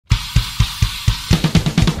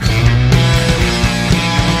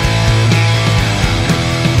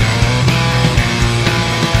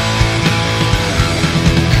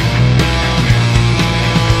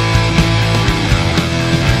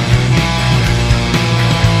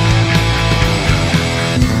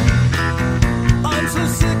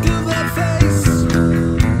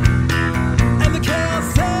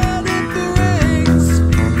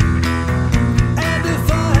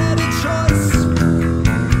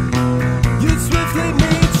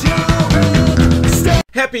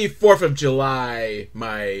Happy 4th of July,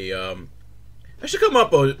 I should come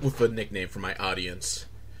up with a nickname for my audience.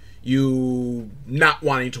 You not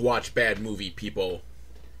wanting to watch bad movie people.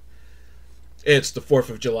 It's the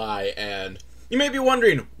 4th of July, and you may be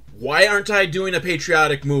wondering, why aren't I doing a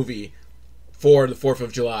patriotic movie for the 4th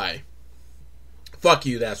of July? Fuck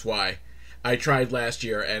you, that's why. I tried last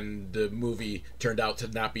year, and the movie turned out to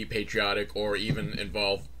not be patriotic or even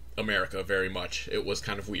involve America very much. It was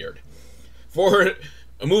kind of weird. For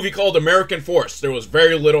a movie called American Force, there was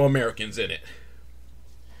very little Americans in it.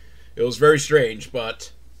 It was very strange,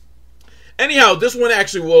 but... Anyhow, this one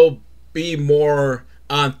actually will be more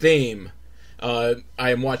on theme. I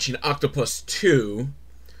am watching Octopus 2,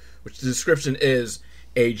 which the description is,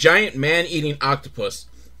 a giant man-eating octopus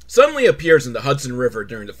suddenly appears in the Hudson River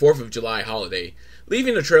during the 4th of July holiday,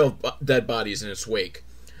 leaving a trail of dead bodies in its wake.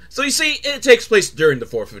 So you see, it takes place during the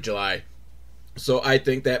 4th of July. So I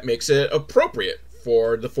think that makes it appropriate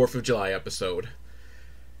for the 4th of July episode.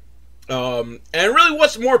 And really,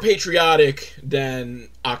 what's more patriotic than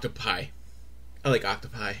octopi? I like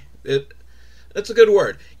octopi. That's a good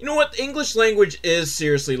word. You know what? The English language is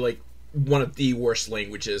seriously, like, one of the worst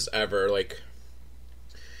languages ever. Like,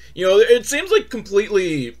 you know, it seems like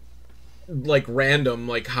completely, like, random,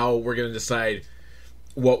 like, how we're going to decide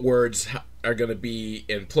what words are going to be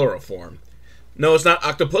in plural form. No, it's not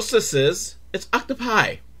octopuses. It's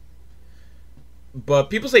octopi. But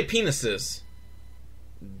people say penises.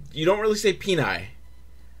 You don't really say peni.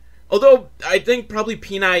 Although, I think probably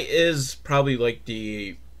peni is probably like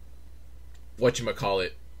the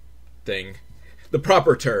whatchamacallit thing. The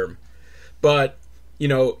proper term. But, you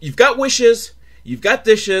know, you've got wishes, you've got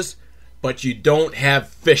dishes, but you don't have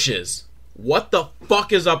fishes. What the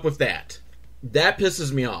fuck is up with that? That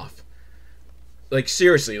pisses me off. Like,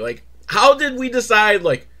 seriously, like, how did we decide,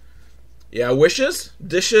 like, yeah, wishes,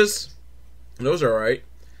 dishes, those are alright.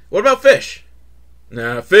 What about fish?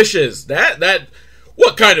 Nah, fishes. That,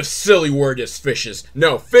 what kind of silly word is fishes?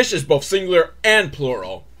 No, fish is both singular and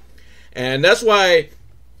plural. And that's why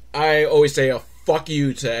I always say a fuck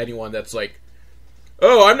you to anyone that's like,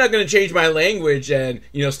 oh, I'm not going to change my language and,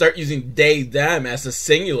 you know, start using they, them as a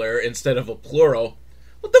singular instead of a plural.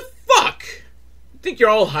 What the fuck? You think you're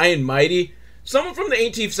all high and mighty? Someone from the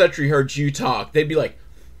 18th century heard you talk. They'd be like,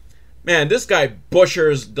 man, this guy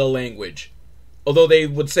butchers the language. Although they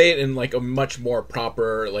would say it in, like, a much more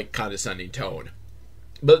proper, like, condescending tone.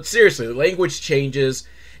 But seriously, the language changes,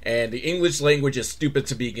 and the English language is stupid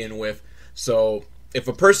to begin with. So, if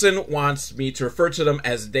a person wants me to refer to them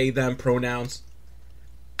as they, them pronouns,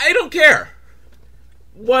 I don't care.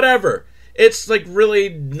 Whatever. It's, like, really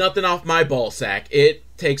nothing off my ball sack. It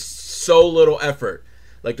takes so little effort.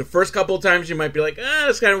 Like, the first couple of times you might be like,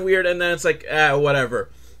 it's kind of weird, and then it's like, whatever.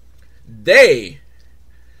 They,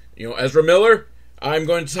 you know, Ezra Miller, I'm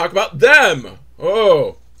going to talk about them.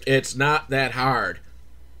 Oh, it's not that hard.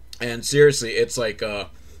 And seriously, it's like, I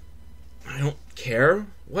don't care.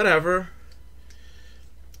 Whatever.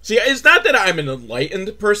 See, it's not that I'm an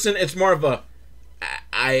enlightened person. It's more of a,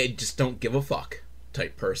 I just don't give a fuck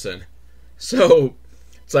type person. So,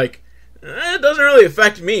 it's like, it doesn't really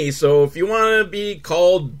affect me. So, if you want to be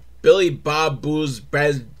called Billy Bob Booze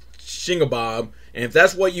Baz Shingabob, and if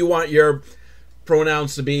that's what you want your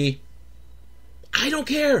pronouns to be, I don't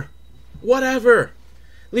care. Whatever.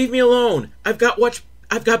 Leave me alone. I've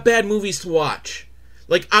got bad movies to watch.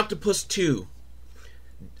 Like Octopus 2.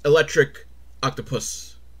 Electric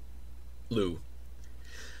Octopus Lou.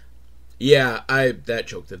 Yeah, that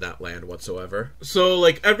joke did not land whatsoever. So,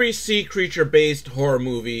 like every sea creature-based horror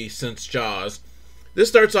movie since Jaws, this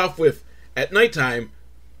starts off with, at nighttime,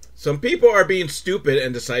 some people are being stupid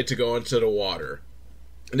and decide to go into the water.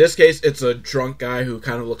 In this case, it's a drunk guy who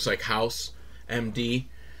kind of looks like House MD.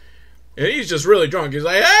 And he's just really drunk. He's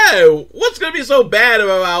like, hey, what's going to be so bad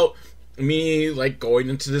about me, like, going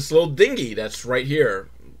into this little dinghy that's right here?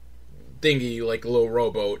 Dinghy, like a little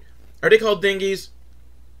rowboat. Are they called dinghies?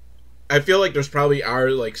 I feel like there's probably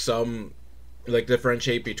are, like, some, like,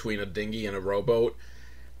 differentiate between a dinghy and a rowboat.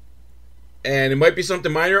 And it might be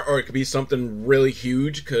something minor, or it could be something really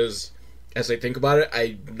huge, because as I think about it,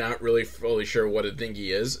 I'm not really fully sure what a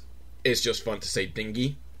dinghy is. It's just fun to say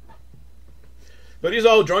dinghy. But he's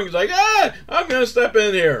all drunk. He's like, I'm going to step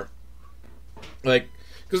in here. Like,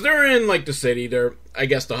 because they're in, like, the city. They're, I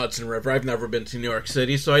guess, the Hudson River. I've never been to New York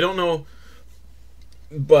City, so I don't know.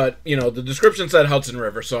 But, you know, the description said Hudson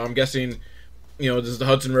River, so I'm guessing, you know, this is the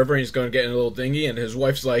Hudson River, and he's going to get in a little dinghy, and his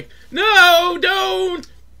wife's like, no, don't!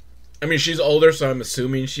 I mean, she's older, so I'm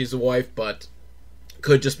assuming she's a wife, but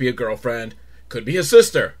could just be a girlfriend. Could be a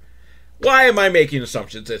sister. Why am I making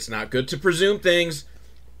assumptions? It's not good to presume things.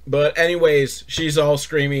 But anyways, she's all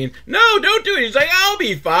screaming, "No, don't do it!" He's like, "I'll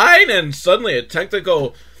be fine!" And suddenly a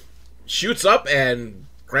tentacle shoots up and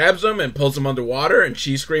grabs him and pulls him underwater, and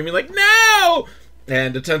she's screaming like, "No!"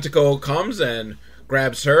 And the tentacle comes and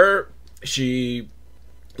grabs her. She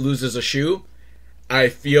loses a shoe. I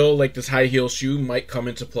feel like this high heel shoe might come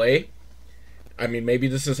into play. I mean, maybe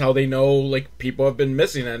this is how they know, like, people have been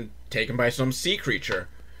missing and taken by some sea creature.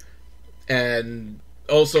 And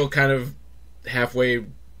also kind of halfway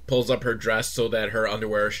pulls up her dress so that her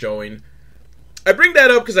underwear is showing. I bring that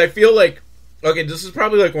up because I feel like, okay, this is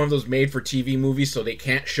probably like one of those made-for-TV movies, so they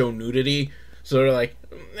can't show nudity. So they're like,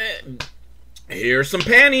 here's some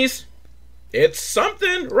panties. It's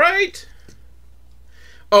something, right?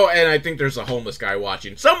 Oh, and I think there's a homeless guy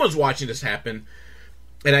watching. Someone's watching this happen.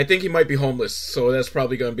 And I think he might be homeless, so that's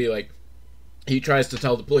probably going to be like, he tries to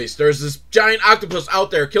tell the police, there's this giant octopus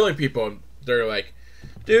out there killing people. And they're like,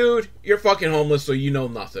 dude, you're fucking homeless, so you know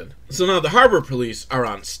nothing. So now the harbor police are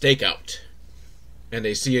on stakeout. And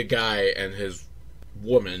they see a guy and his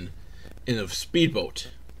woman in a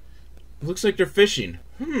speedboat. It looks like they're fishing.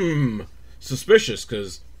 Suspicious,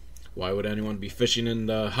 because why would anyone be fishing in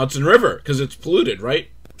the Hudson River? Because it's polluted, right?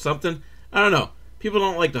 Something? I don't know. People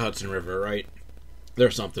don't like the Hudson River, right?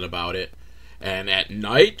 There's something about it. And at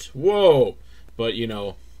night? Whoa. But, you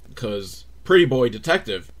know, because Pretty Boy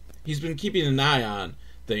Detective, he's been keeping an eye on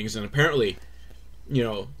things, and apparently, you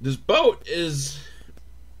know, this boat is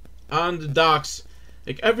on the docks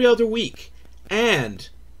like every other week. And,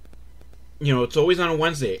 you know, it's always on a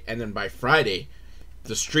Wednesday, and then by Friday,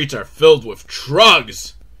 the streets are filled with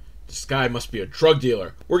drugs. This guy must be a drug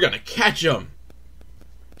dealer. We're gonna catch him.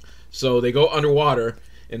 So they go underwater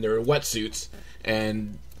in their wetsuits,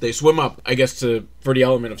 and they swim up, I guess, for the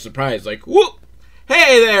element of surprise. Like, whoop!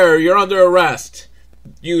 Hey there, you're under arrest.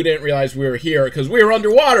 You didn't realize we were here because we were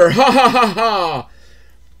underwater. Ha ha ha ha!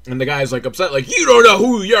 And the guy's like upset, like, you don't know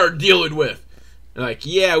who you're dealing with. And like,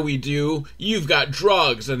 yeah, we do. You've got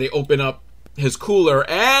drugs. And they open up his cooler,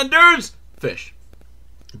 and there's fish.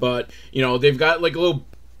 But, you know, they've got like a little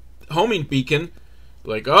homing beacon.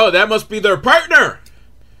 Like, oh, that must be their partner.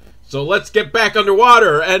 So let's get back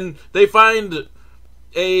underwater. And they find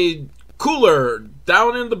a cooler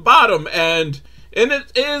down in the bottom, and in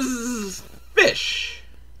it is fish.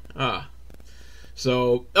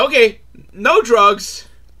 So, okay, no drugs.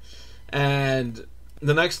 And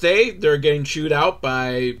the next day, they're getting chewed out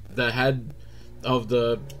by the head of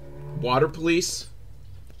the water police,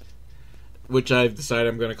 which I've decided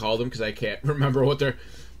I'm going to call them because I can't remember what they're...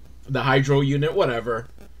 The hydro unit, whatever.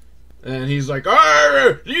 And he's like, do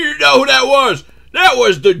you know who that was? That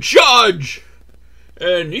was the judge!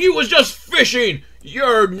 And he was just fishing!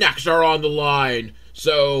 Your necks are on the line!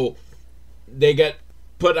 So, they get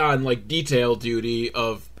put on, like, detail duty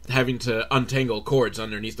of having to untangle cords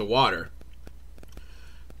underneath the water.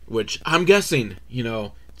 Which, I'm guessing, you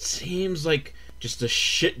know, seems like just a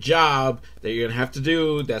shit job that you're going to have to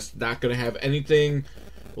do that's not going to have anything,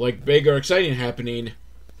 like, big or exciting happening.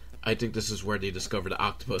 I think this is where they discover the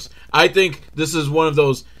octopus. I think this is one of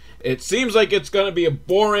those, it seems like it's going to be a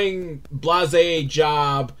boring, blasé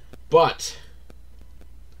job, but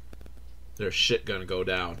there's shit going to go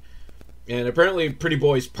down. And apparently Pretty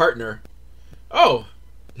Boy's partner, oh,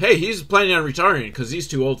 hey, he's planning on retiring because he's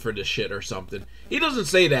too old for this shit or something. He doesn't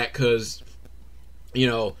say that because, you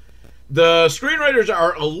know, the screenwriters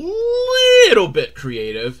are a little bit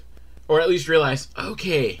creative, or at least realize,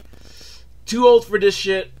 okay, too old for this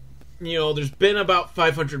shit. You know, there's been about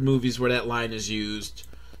 500 movies where that line is used.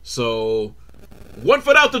 So, 1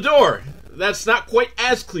 foot out the door. That's not quite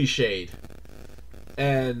as cliched.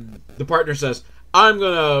 And the partner says, I'm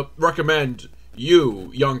going to recommend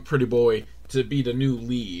you, young Pretty Boy, to be the new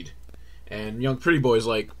lead. And young Pretty Boy's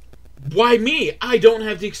like, why me? I don't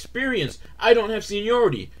have the experience. I don't have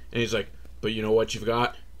seniority. And he's like, but you know what you've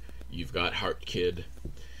got? You've got heart, kid.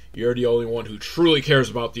 You're the only one who truly cares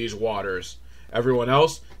about these waters. Everyone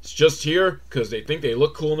else is just here because they think they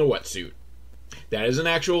look cool in a wetsuit. That is an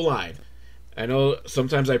actual line. I know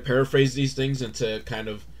sometimes I paraphrase these things into kind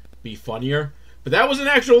of be funnier, but that was an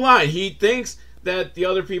actual line. He thinks that the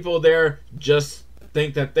other people there just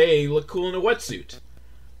think that they look cool in a wetsuit.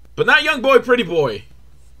 But not young boy, Pretty Boy.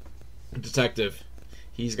 Detective.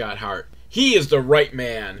 He's got heart. He is the right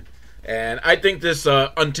man. And I think this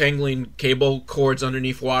untangling cable cords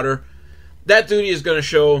underneath water, that duty is going to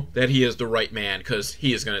show that he is the right man, because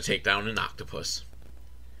he is going to take down an octopus.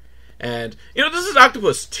 And, you know, this is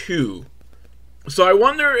Octopus 2. So I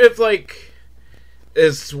wonder if, like,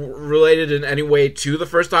 it's related in any way to the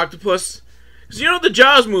first Octopus. Because, you know, the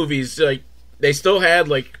Jaws movies, like, they still had,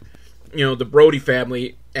 like, you know, the Brody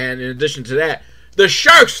family, and in addition to that, the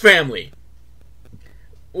Sharks family.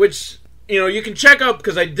 Which, you can check up,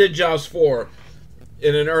 because I did Jaws 4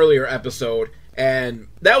 in an earlier episode, and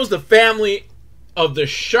that was the family of the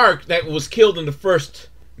shark that was killed in the first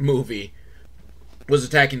movie was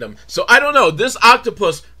attacking them. So I don't know, this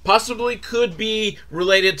octopus possibly could be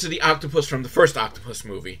related to the octopus from the first Octopus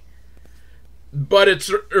movie. But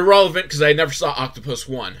it's irrelevant because I never saw Octopus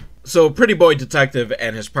 1. So Pretty Boy Detective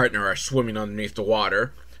and his partner are swimming underneath the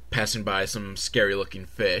water, passing by some scary looking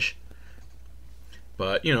fish.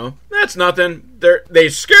 But, that's nothing. They're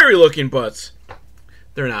scary looking, but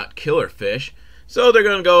they're not killer fish. So they're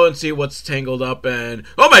gonna go and see what's tangled up, and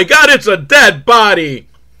oh my god, it's a dead body!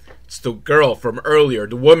 It's the girl from earlier,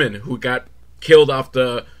 the woman who got killed off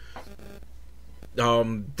the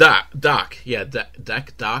dock. Yeah,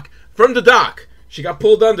 dock. From the dock. She got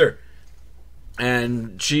pulled under.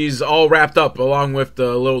 And she's all wrapped up along with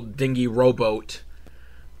the little dingy rowboat.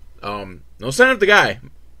 No sign of the guy.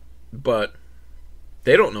 But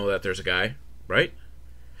they don't know that there's a guy, right?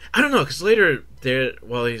 I don't know, because later,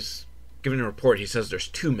 while he's giving a report, he says there's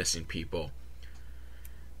 2 missing people.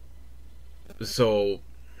 So,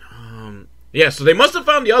 so they must have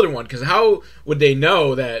found the other one, because how would they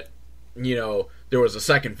know that, there was a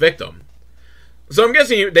second victim? So I'm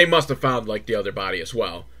guessing they must have found, the other body as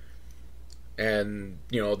well. And,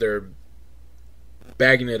 they're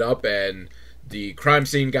bagging it up, and the crime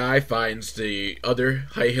scene guy finds the other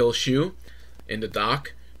high heel shoe in the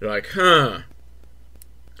dock. They're like,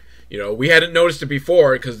 we hadn't noticed it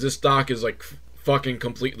before because this dock is, fucking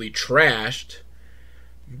completely trashed.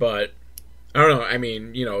 But, I don't know. I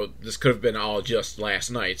mean, this could have been all just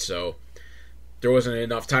last night, so there wasn't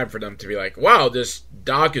enough time for them to be like, wow, this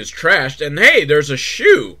dock is trashed, and hey, there's a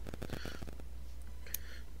shoe.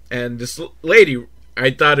 And this lady,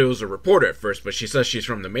 I thought it was a reporter at first, but she says she's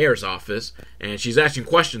from the mayor's office, and she's asking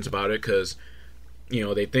questions about it because,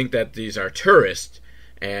 they think that these are tourists,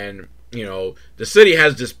 and, the city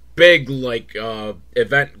has this big,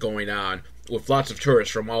 event going on with lots of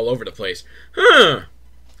tourists from all over the place. That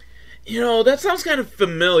sounds kind of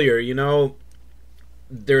familiar,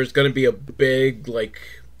 There's going to be a big,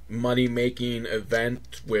 money-making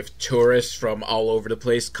event with tourists from all over the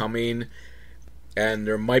place coming, and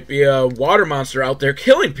there might be a water monster out there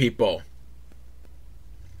killing people.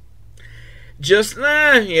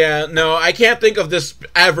 I can't think of this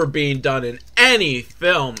ever being done in any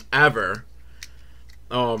film ever.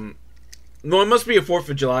 It must be a 4th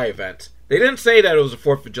of July event. They didn't say that it was a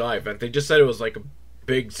 4th of July event. They just said it was a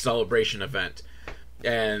big celebration event.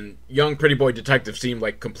 And young Pretty Boy Detective seemed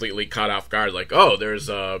completely caught off guard. There's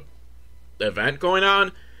a event going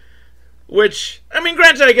on? Which, I mean,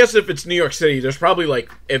 granted, I guess if it's New York City, there's probably,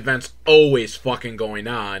 events always fucking going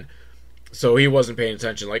on. So he wasn't paying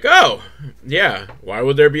attention, oh, yeah, why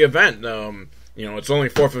would there be an event? It's only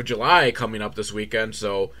 4th of July coming up this weekend,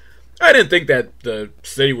 so I didn't think that the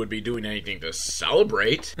city would be doing anything to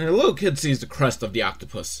celebrate. And a little kid sees the crest of the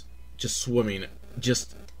octopus just swimming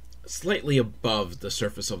just slightly above the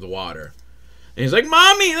surface of the water. And he's like,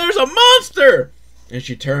 Mommy, there's a monster! And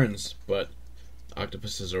she turns, but the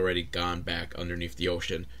octopus has already gone back underneath the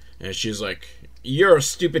ocean. And she's like, you're a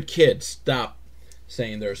stupid kid, stop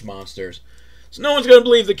saying there's monsters. So no one's gonna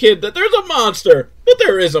believe the kid that there's a monster. But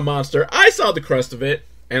there is a monster. I saw the crest of it,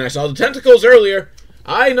 and I saw the tentacles earlier.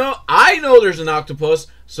 I know there's an octopus.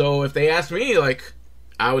 So if they ask me,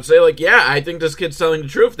 I would say, yeah, I think this kid's telling the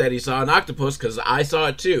truth that he saw an octopus, because I saw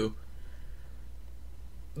it too.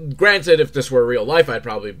 Granted, if this were real life, I'd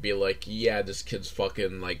probably be like, yeah, this kid's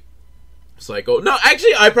fucking, psycho. No,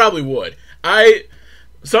 actually, I probably would.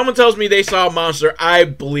 Someone tells me they saw a monster, I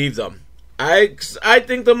believe them. I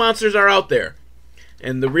think the monsters are out there.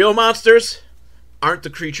 And the real monsters aren't the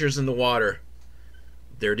creatures in the water.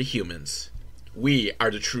 They're the humans. We are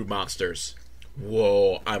the true monsters.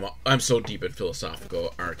 Whoa, I'm so deep and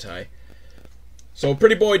philosophical, aren't I? So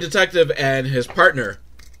Pretty Boy Detective and his partner,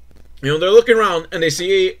 they're looking around and they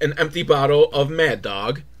see an empty bottle of Mad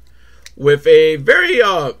Dog with a very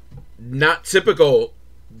not typical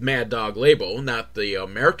Mad Dog label, not the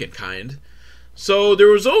American kind. So there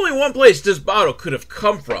was only one place this bottle could have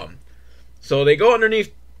come from. So they go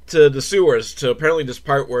underneath to the sewers, to apparently this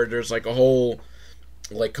part where there's a whole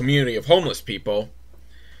community of homeless people.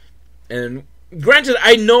 And granted,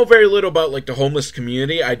 I know very little about the homeless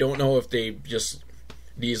community. I don't know if they just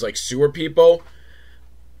these sewer people.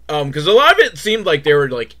 Because a lot of it seemed like they were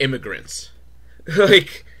immigrants.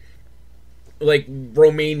 like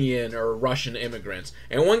Romanian or Russian immigrants.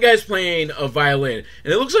 And one guy's playing a violin.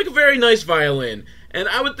 And it looks like a very nice violin. And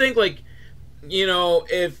I would think,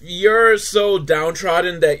 if you're so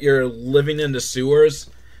downtrodden that you're living in the sewers,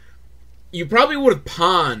 you probably would have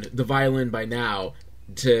pawned the violin by now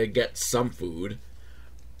to get some food.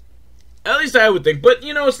 At least I would think. But,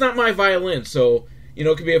 it's not my violin, so,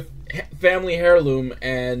 it could be a family heirloom,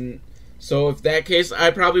 and so if that case,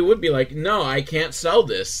 I probably would be like, no, I can't sell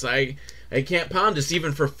this. I can't pawn this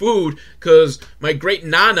even for food, because my great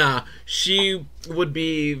Nana, she would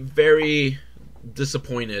be very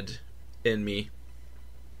disappointed in me.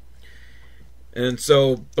 And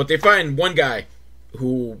so, but they find one guy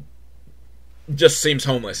who just seems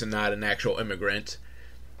homeless and not an actual immigrant.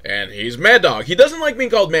 And he's Mad Dog. He doesn't like being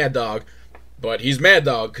called Mad Dog, but he's Mad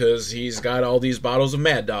Dog because he's got all these bottles of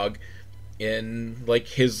Mad Dog in, like,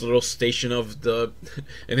 his little station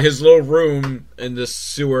in his little room in this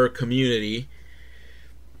sewer community.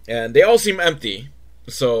 And they all seem empty.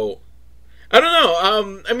 So, I don't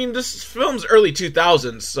know. I mean, this film's early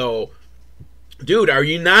 2000s, so, dude, are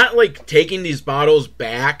you not, like, taking these bottles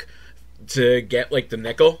back to get, like, the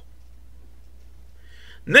nickel?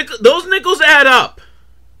 Those nickels add up.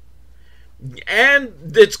 And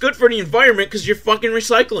it's good for the environment because you're fucking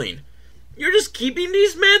recycling. You're just keeping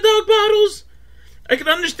these Mad Dog bottles? I could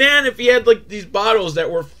understand if he had, like, these bottles that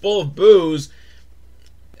were full of booze.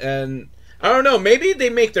 And, I don't know, maybe they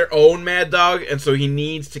make their own Mad Dog, and so he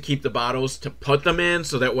needs to keep the bottles to put them in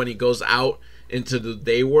so that when he goes out into the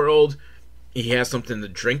day world, he has something to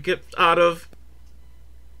drink it out of.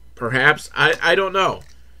 Perhaps. I don't know.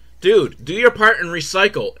 Dude, do your part and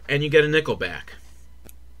recycle, and you get a nickel back.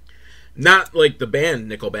 Not like the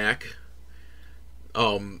band Nickelback.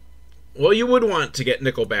 Well, you would want to get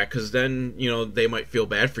Nickelback, because then, they might feel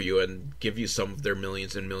bad for you and give you some of their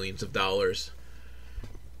millions and millions of dollars.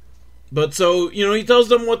 But so, he tells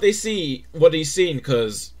them what he's seen,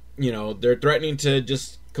 because, they're threatening to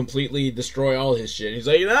just completely destroy all his shit. He's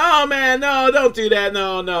like, no, man, no, don't do that,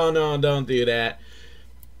 no, don't do that.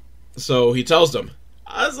 So he tells them,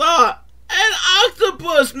 I saw an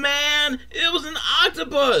octopus, man! It was an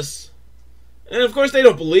octopus! And of course they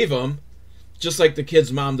don't believe him. Just like the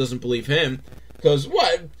kid's mom doesn't believe him. Because,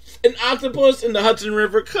 what? An octopus in the Hudson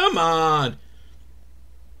River? Come on! I'm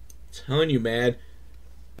telling you, man.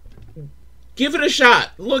 Give it a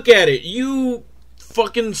shot. Look at it. You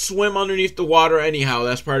fucking swim underneath the water anyhow.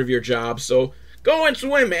 That's part of your job. So go and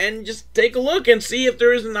swim and just take a look and see if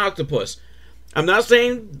there is an octopus. I'm not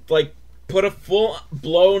saying, like, put a full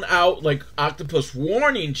blown out, like, octopus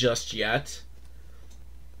warning just yet.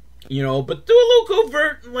 But do a little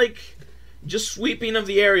covert, like, just sweeping of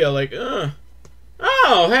the area, like, oh,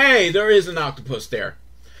 hey, there is an octopus there.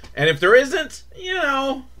 And if there isn't,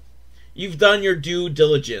 you've done your due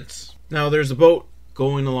diligence. Now, there's a boat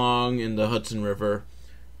going along in the Hudson River,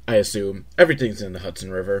 I assume. Everything's in the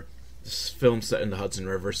Hudson River. This film's set in the Hudson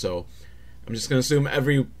River, so I'm just going to assume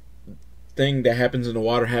everything that happens in the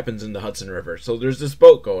water happens in the Hudson River. So there's this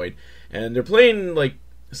boat going, and they're playing, like,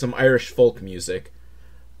 some Irish folk music,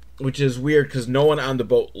 which is weird because no one on the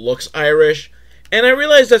boat looks Irish. And I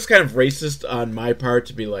realize that's kind of racist on my part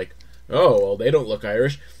to be like, oh, well, they don't look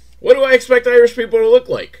Irish. What do I expect Irish people to look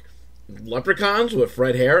like? Leprechauns with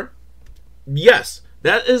red hair? Yes,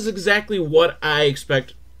 that is exactly what I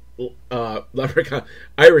expect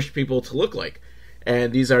Irish people to look like.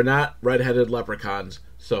 And these are not red-headed leprechauns,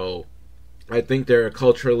 so I think they're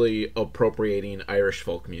culturally appropriating Irish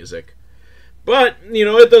folk music. But,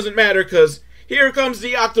 it doesn't matter because here comes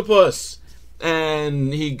the octopus!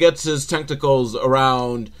 And he gets his tentacles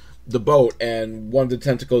around the boat, and one of the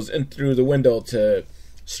tentacles in through the window to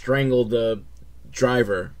strangle the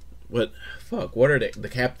driver. What are they? The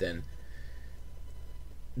captain.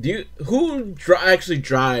 Who actually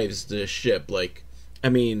drives the ship? Like, I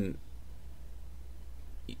mean,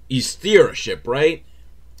 you steer a ship, right?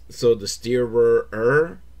 So the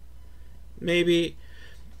steerer, maybe?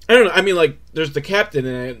 I don't know. I mean, like, there's the captain,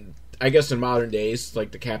 and I guess in modern days,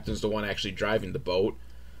 like, the captain's the one actually driving the boat.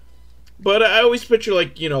 But I always picture,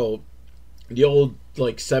 like, the old,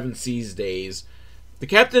 like, Seven Seas days. The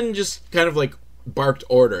captain just kind of, like, barked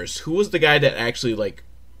orders. Who was the guy that actually, like,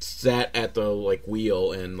 sat at the, like,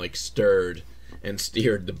 wheel and, like, stirred and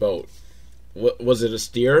steered the boat? Was it a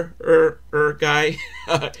steer guy?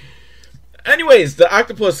 Anyways, the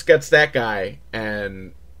octopus gets that guy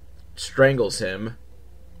and strangles him.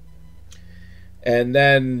 And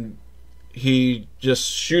then he just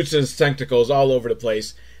shoots his tentacles all over the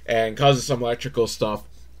place and causes some electrical stuff.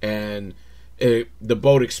 And the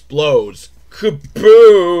boat explodes.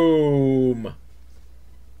 Kaboom!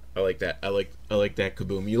 I like that. I like that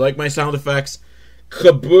kaboom. You like my sound effects?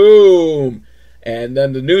 Kaboom! And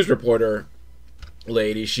then the news reporter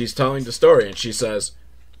lady, she's telling the story, and she says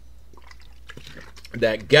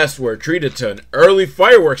that guests were treated to an early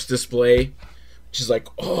fireworks display She's like,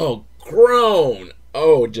 oh, grown.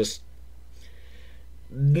 Oh, just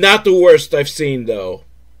not the worst I've seen, though.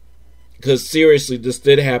 Because seriously, this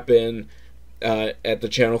did happen at the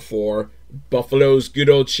Channel 4. Buffalo's good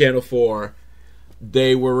old Channel 4.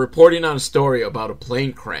 They were reporting on a story about a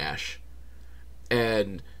plane crash.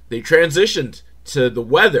 And they transitioned to the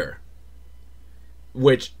weather.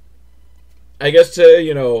 Which, I guess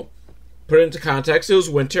to, put it into context, it was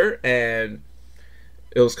winter and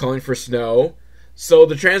it was calling for snow. So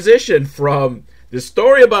the transition from the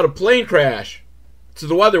story about a plane crash to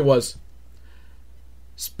the weather was,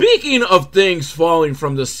 speaking of things falling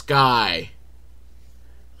from the sky.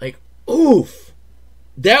 Like, oof.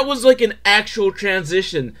 That was like an actual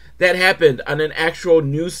transition that happened on an actual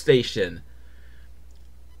news station.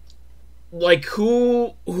 Like,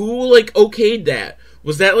 who like okayed that?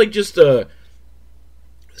 Was that like just a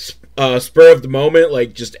spur of the moment,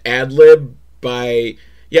 like just ad lib by,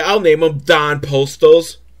 yeah, I'll name him Don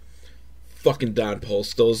Postles. Fucking Don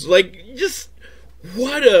Postles. Like, just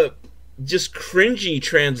what a just cringy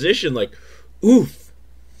transition. Like, oof,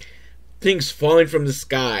 things falling from the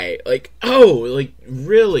sky. Like, oh, like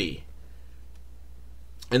really?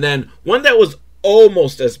 And then one that was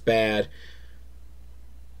almost as bad.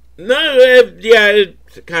 No, yeah, it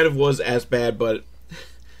kind of was as bad, but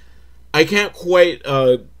I can't quite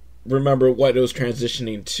remember what it was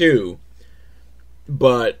transitioning to.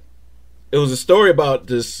 But it was a story about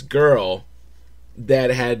this girl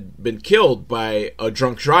that had been killed by a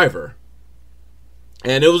drunk driver.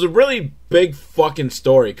 And it was a really big fucking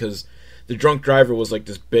story because the drunk driver was like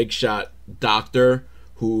this big shot doctor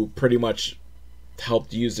who pretty much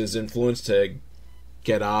helped use his influence to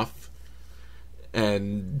get off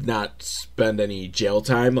and not spend any jail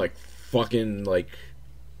time. Like, fucking, like,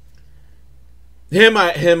 him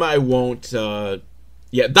I won't,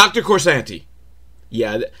 yeah, Dr. Corsanti.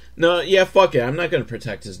 Yeah, no, yeah, fuck it, I'm not gonna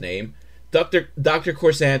protect his name. Dr.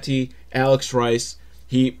 Corsanti, Alex Rice,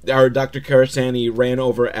 Dr. Corsanti ran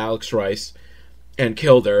over Alex Rice and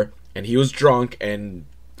killed her, and he was drunk, and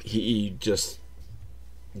he just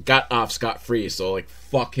got off scot-free, so, like,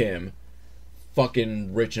 fuck him.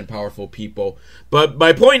 Fucking rich and powerful people. But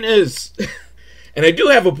my point is, and I do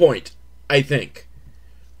have a point, I think,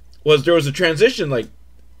 was there was a transition, like,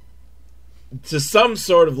 to some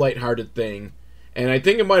sort of lighthearted thing, and I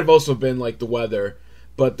think it might have also been, like, the weather,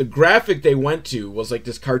 but the graphic they went to was, like,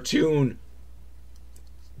 this cartoon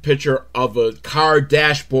picture of a car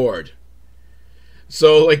dashboard.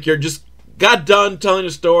 So, like, you're just got done telling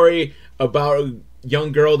a story about a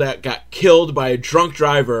young girl that got killed by a drunk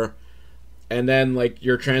driver, and then, like,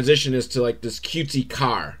 your transition is to, like, this cutesy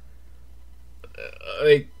car.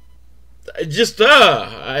 Like, that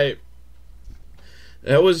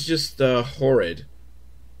was just, horrid.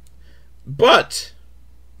 But,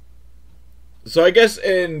 so I guess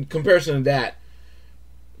in comparison to that,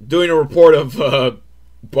 doing a report of a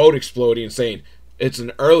boat exploding and saying it's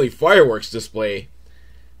an early fireworks display,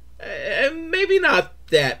 maybe not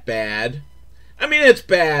that bad. I mean, it's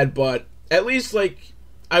bad, but at least, like,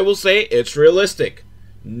 I will say it's realistic.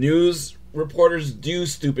 News reporters do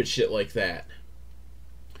stupid shit like that.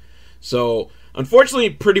 So,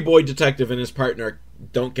 unfortunately, Pretty Boy Detective and his partner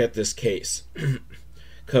don't get this case.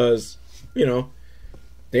 Because,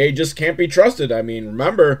 they just can't be trusted. I mean,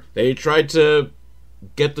 remember, they tried to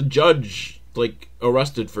get the judge, like,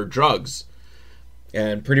 arrested for drugs.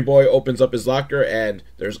 And Pretty Boy opens up his locker, and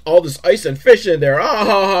there's all this ice and fish in there. Ah, ha,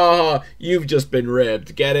 ha, ha. You've just been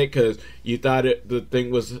ribbed. Get it? Because you thought the thing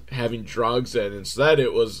was having drugs, and instead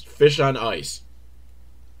it was fish on ice.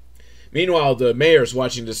 Meanwhile, the mayor's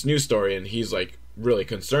watching this news story, and he's, like, really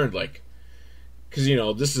concerned, like, because,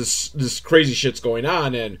 this crazy shit's going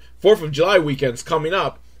on, and 4th of July weekend's coming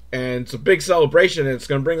up, and it's a big celebration, and it's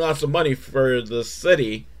going to bring lots of money for the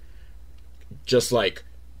city. Just like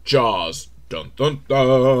Jaws. Dun dun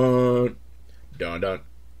dun. Dun dun.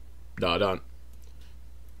 Dun dun.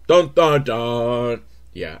 Dun dun dun.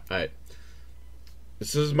 Yeah,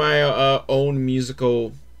 this is my own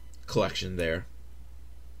musical collection there.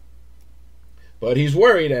 But he's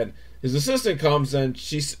worried, and his assistant comes, and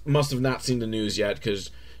she must have not seen the news yet,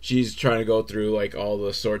 because she's trying to go through, like, all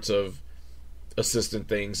the sorts of assistant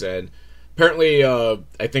things, and apparently,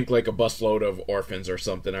 I think, like, a busload of orphans or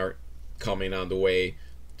something are coming on the way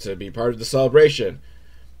to be part of the celebration.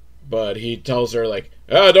 But he tells her, like,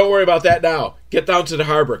 oh, don't worry about that now. Get down to the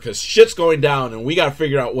harbor, because shit's going down, and we gotta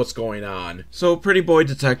figure out what's going on. So Pretty Boy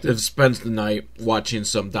Detective spends the night watching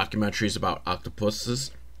some documentaries about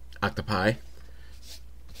octopi.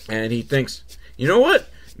 And he thinks, you know what?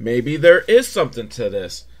 Maybe there is something to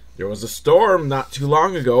this. There was a storm not too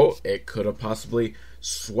long ago. It could have possibly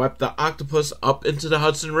swept the octopus up into the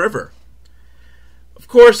Hudson River. Of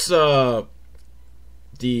course, the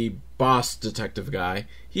boss detective guy,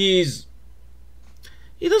 he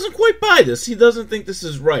doesn't quite buy this. He doesn't think this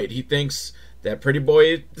is right. He thinks that pretty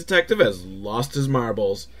boy detective has lost his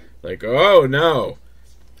marbles. Like, oh no,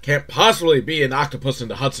 can't possibly be an octopus in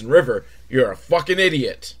the Hudson River. You're a fucking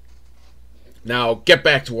idiot. Now get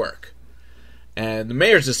back to work. And the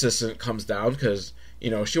mayor's assistant comes down because,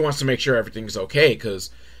 she wants to make sure everything's okay because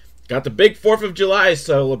got the big 4th of July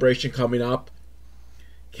celebration coming up.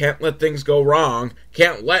 Can't let things go wrong.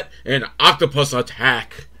 Can't let an octopus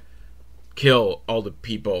attack kill all the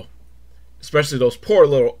people. Especially those poor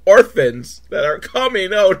little orphans that are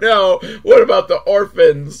coming. Oh no, what about the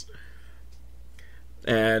orphans?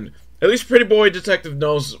 And at least Pretty Boy Detective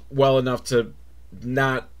knows well enough to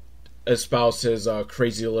not espouse his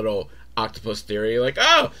crazy little octopus theory. Like,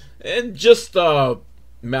 and just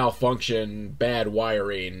malfunction, bad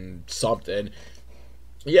wiring, something.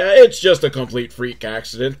 Yeah, it's just a complete freak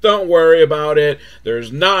accident. Don't worry about it.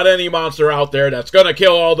 There's not any monster out there that's gonna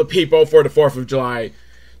kill all the people for the 4th of July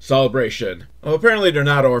celebration. Well, apparently they're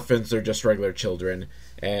not orphans, they're just regular children.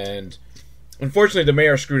 And unfortunately the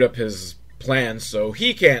mayor screwed up his plans, so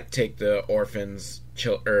he can't take the orphans,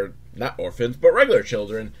 not orphans, but regular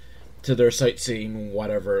children, to their sightseeing,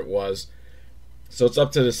 whatever it was. So it's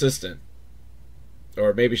up to the assistant.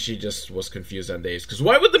 Or maybe she just was confused on days. Because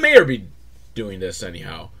why would the mayor be doing this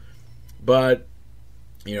anyhow? But,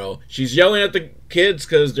 she's yelling at the kids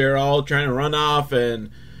because they're all trying to run off.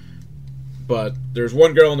 But there's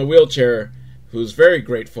one girl in the wheelchair who's very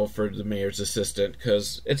grateful for the mayor's assistant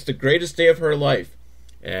because it's the greatest day of her life.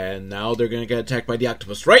 And now they're going to get attacked by the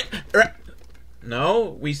octopus, right?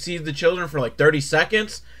 No, we see the children for like 30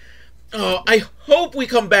 seconds. Oh, I hope we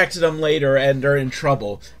come back to them later and they're in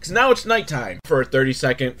trouble. Because now it's nighttime. For a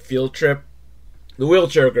 30-second field trip, the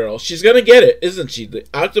wheelchair girl, she's going to get it, isn't she? The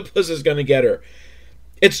octopus is going to get her.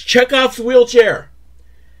 It's Chekhov's wheelchair.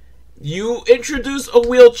 You introduce a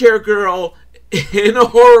wheelchair girl in a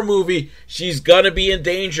horror movie, she's going to be in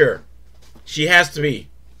danger. She has to be.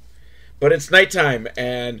 But it's nighttime,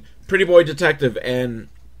 and Pretty Boy Detective and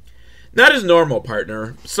not his normal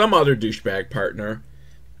partner, some other douchebag partner,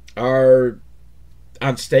 are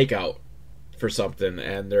on stakeout for something,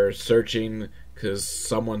 and they're searching because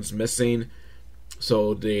someone's missing.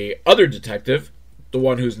 So the other detective, the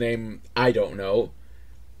one whose name I don't know,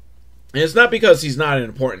 and it's not because he's not an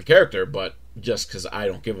important character, but just because I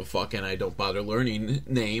don't give a fuck and I don't bother learning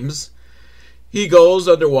names, he goes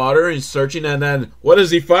underwater and he's searching, and then what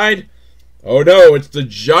does he find? Oh no, it's the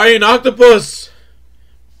giant octopus!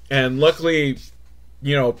 And luckily,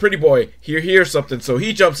 Pretty Boy, he hears something, so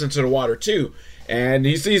he jumps into the water too. And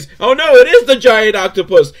he sees, oh no, it is the giant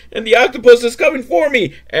octopus! And the octopus is coming for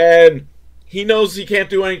me! And he knows he can't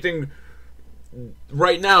do anything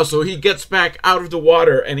right now, so he gets back out of the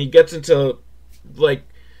water and he gets into,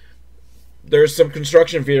 there's some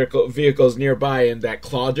construction vehicles nearby, and that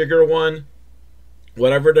claw digger one,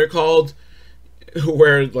 whatever they're called,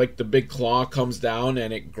 where the big claw comes down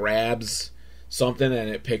and it grabs something and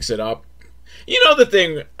it picks it up. You know the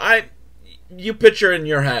thing, you picture in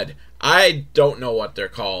your head. I don't know what they're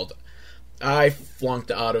called. I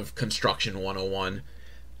flunked out of Construction 101.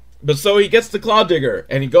 But so he gets the claw digger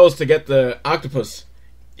and he goes to get the octopus.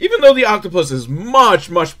 Even though the octopus is much,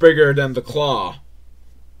 much bigger than the claw.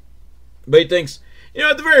 But he thinks,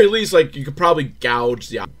 at the very least, you could probably gouge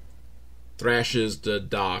the octopus. Thrashes the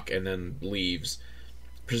dock and then leaves,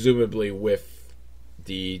 presumably with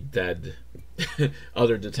the dead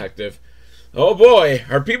other detective. Oh boy,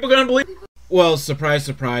 are people gonna believe? Well, surprise,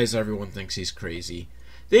 surprise, everyone thinks he's crazy.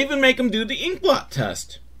 They even make him do the ink blot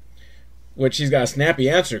test, which he's got a snappy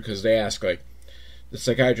answer because they ask, the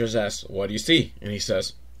psychiatrist asks, what do you see? And he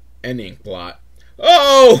says, an ink blot.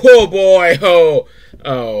 Oh boy,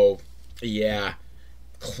 oh, yeah,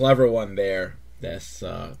 clever one there. That's,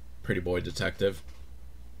 Pretty Boy Detective.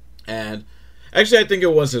 And actually I think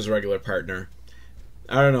it was his regular partner.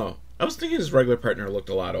 I don't know. I was thinking his regular partner looked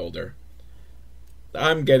a lot older.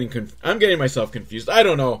 I'm getting myself confused. I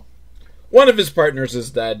don't know. One of his partners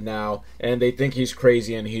is dead now, and they think he's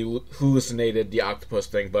crazy and he hallucinated the octopus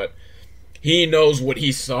thing, but he knows what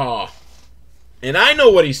he saw. And I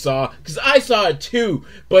know what he saw, because I saw it too.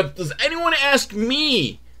 But does anyone ask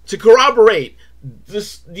me to corroborate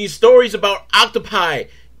these stories about octopi,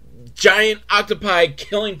 giant octopi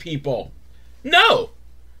killing people? No!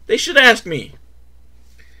 They should ask me.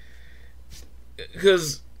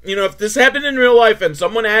 Because, if this happened in real life and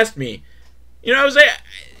someone asked me, I would say,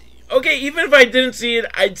 okay, even if I didn't see it,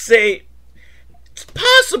 I'd say, it's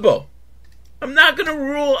possible. I'm not gonna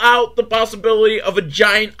rule out the possibility of a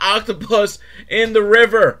giant octopus in the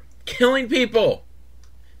river killing people.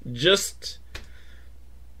 Just,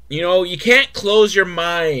 you can't close your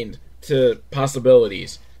mind to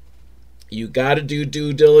possibilities. You gotta do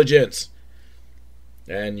due diligence.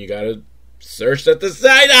 And you gotta search that the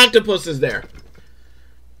giant octopus is there.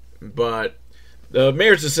 But the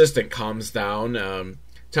mayor's assistant calms down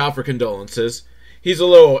to offer condolences. He's a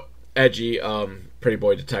little edgy, pretty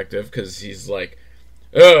boy detective, because he's like,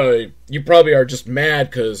 you probably are just mad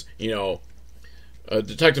because, a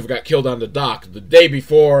detective got killed on the dock the day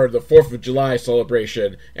before the 4th of July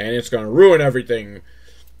celebration, and it's going to ruin everything.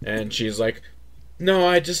 And she's like, no,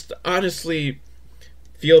 I just honestly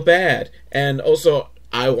feel bad. And also,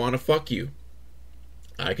 I want to fuck you.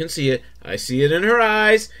 I can see it. I see it in her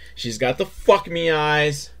eyes. She's got the fuck me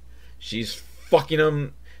eyes. She's fucking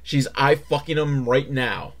him. She's fucking him right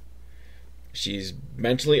now. She's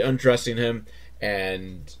mentally undressing him,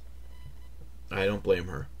 and I don't blame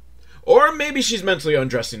her. Or maybe she's mentally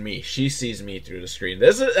undressing me. She sees me through the screen.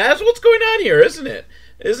 That's what's going on here, isn't it?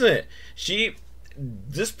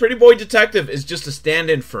 This pretty boy detective is just a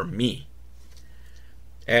stand-in for me.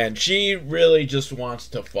 And she really just wants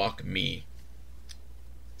to fuck me.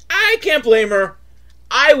 I can't blame her.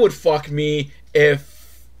 I would fuck me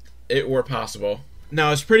if it were possible. Now,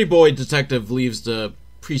 as pretty boy detective leaves the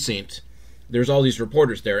precinct, there's all these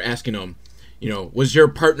reporters there asking him, was your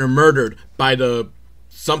partner murdered by the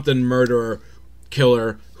something murderer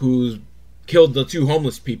killer who killed the 2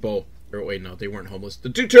 homeless people? Or wait, no, they weren't homeless. The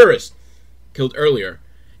 2 tourists killed earlier.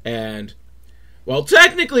 And, well,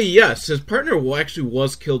 technically, yes, his partner actually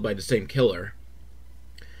was killed by the same killer.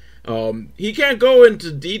 He can't go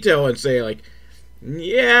into detail and say, like,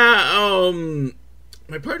 my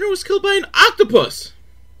partner was killed by an octopus.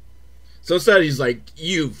 So instead he's like,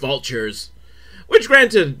 you vultures. Which,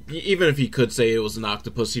 granted, even if he could say it was an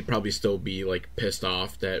octopus, he'd probably still be, like, pissed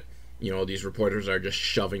off that, these reporters are just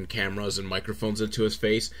shoving cameras and microphones into his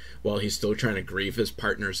face while he's still trying to grieve his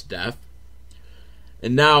partner's death.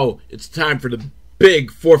 And now it's time for the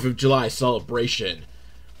big 4th of July celebration.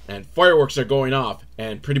 And fireworks are going off,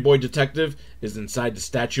 and Pretty Boy Detective is inside the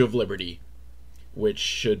Statue of Liberty. Which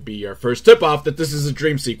should be our first tip-off that this is a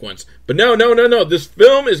dream sequence. But no. This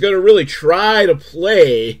film is going to really try to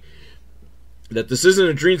play that this isn't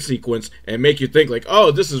a dream sequence and make you think like,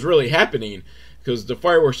 oh, this is really happening. Because the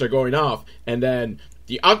fireworks are going off, and then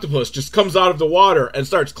the octopus just comes out of the water and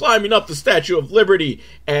starts climbing up the Statue of Liberty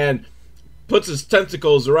and puts his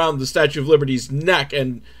tentacles around the Statue of Liberty's neck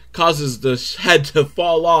and causes the head to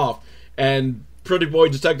fall off. And Pretty Boy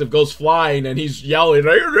Detective goes flying and he's yelling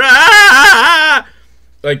like, "Ah!"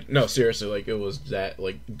 Like, no, seriously, like, it was that,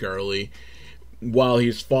 like, girly. While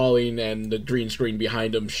he's falling and the green screen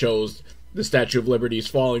behind him shows the Statue of Liberty's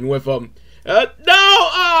falling with him. No!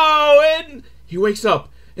 Oh! And he wakes up.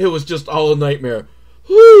 It was just all a nightmare.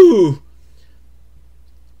 Whew!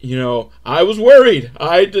 I was worried.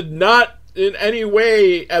 I did not in any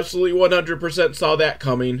way absolutely 100% saw that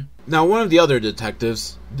coming. Now, one of the other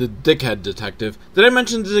detectives, the dickhead detective. Did I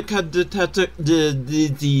mention the dickhead detective?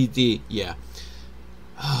 Yeah.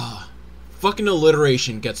 Fucking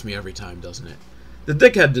alliteration gets me every time, doesn't it? The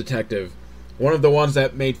dickhead detective. One of the ones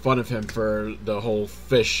that made fun of him for the whole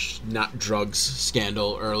fish, not drugs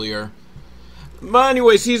scandal earlier. But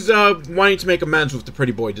anyways, he's wanting to make amends with the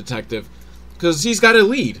Pretty Boy Detective. Because he's got a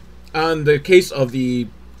lead on the case of the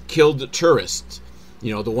killed tourists.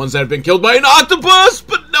 The ones that have been killed by an octopus,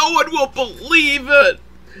 but no one will believe it.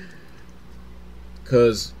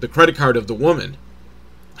 Because the credit card of the woman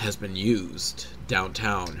has been used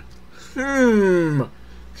downtown.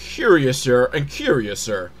 Curiouser and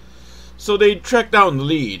curiouser. So they track down the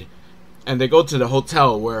lead, and they go to the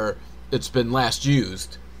hotel where it's been last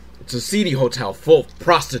used. It's a seedy hotel full of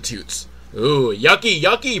prostitutes. Ooh,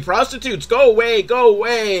 yucky, prostitutes, go away.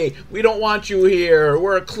 We don't want you here.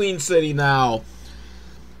 We're a clean city now.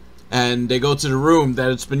 And they go to the room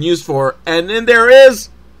that it's been used for, and then there is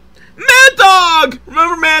Mad Dog!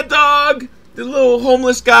 Remember Mad Dog? The little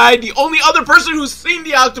homeless guy, the only other person who's seen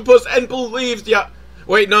the octopus and believes the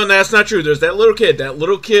Wait, no, that's not true. There's that little kid. That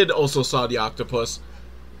little kid also saw the octopus.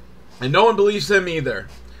 And no one believes him either.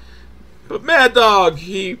 But Mad Dog,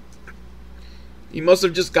 he must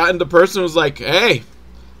have just gotten the person who was like, hey,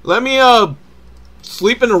 let me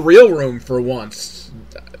sleep in a real room for once.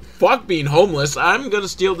 Fuck being homeless. I'm gonna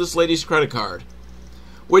steal this lady's credit card.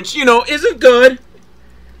 Which, isn't good.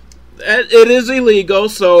 It is illegal,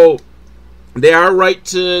 so they are right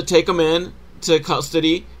to take them in to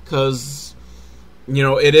custody, because,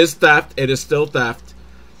 it is theft. It is still theft.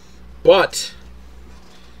 But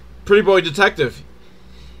Pretty Boy Detective,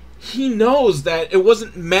 he knows that it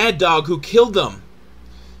wasn't Mad Dog who killed them.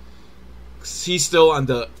 He's still on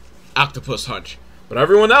the octopus hunch. But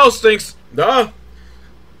everyone else thinks,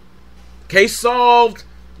 case solved.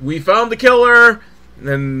 We found the killer.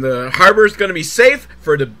 And the harbor's going to be safe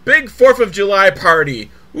for the big 4th of July party.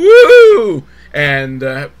 Woo!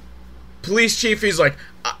 And police chief, he's like,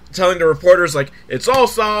 telling the reporters, like, it's all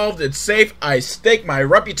solved. It's safe. I stake my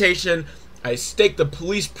reputation. I stake the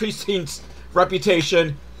police precinct's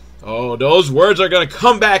reputation. Oh, those words are going to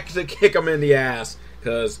come back to kick him in the ass.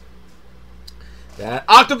 Because that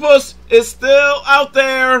octopus is still out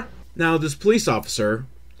there. Now, this police officer,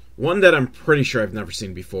 one that I'm pretty sure I've never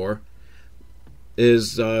seen before,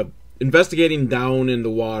 is investigating down in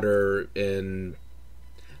the water in,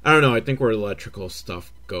 I don't know, I think where electrical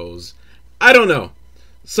stuff goes. I don't know.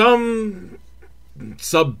 Some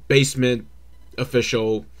sub-basement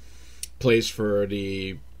official place for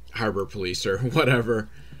the harbor police or whatever.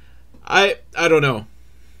 I don't know.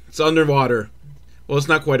 It's underwater. Well, it's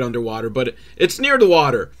not quite underwater, but it's near the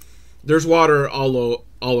water. There's water all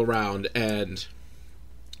around, and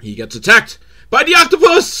he gets attacked by the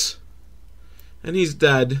octopus! And he's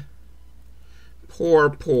dead.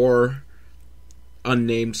 Poor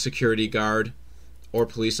unnamed security guard or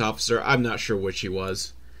police officer. I'm not sure which he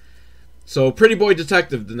was. So Pretty Boy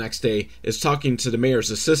Detective the next day is talking to the mayor's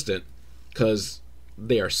assistant, because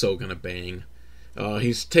they are so gonna bang.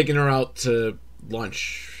 He's taking her out to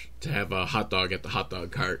lunch to have a hot dog at the hot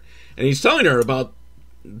dog cart. And he's telling her about,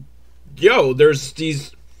 there's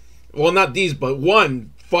these, well, not these, but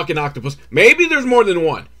one fucking octopus. Maybe there's more than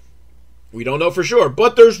one. We don't know for sure,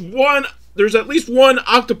 but there's at least one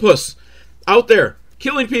octopus out there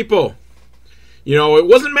killing people. It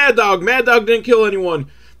wasn't Mad Dog. Mad Dog didn't kill anyone.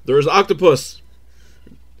 There's octopus.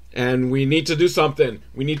 And we need to do something.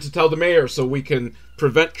 We need to tell the mayor so we can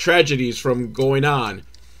prevent tragedies from going on.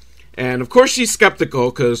 And of course she's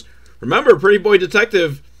skeptical, because remember, Pretty Boy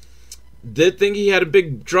Detective did think he had a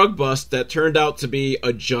big drug bust that turned out to be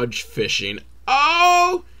a judge fishing.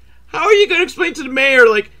 Oh! How are you going to explain to the mayor,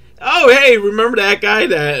 like, oh, hey, remember that guy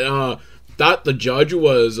that thought the judge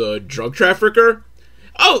was a drug trafficker?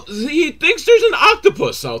 Oh, he thinks there's an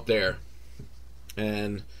octopus out there.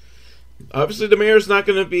 And obviously the mayor's not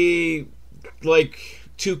going to be, like,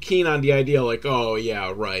 too keen on the idea, like, oh,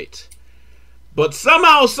 yeah, right. But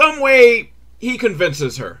somehow, some way, he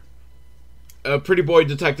convinces her. Pretty Boy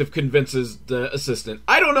Detective convinces the assistant.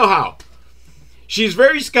 I don't know how. She's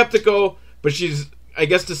very skeptical, but she's, I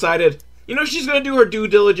guess, decided, she's going to do her due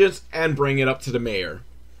diligence and bring it up to the mayor.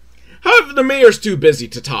 However, the mayor's too busy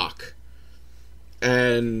to talk.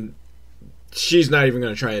 And she's not even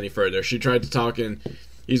going to try any further. She tried to talk, and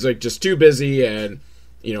he's, like, just too busy, and,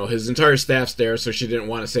 his entire staff's there, so she didn't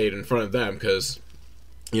want to say it in front of them, because,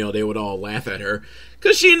 they would all laugh at her.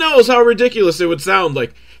 Because she knows how ridiculous it would sound,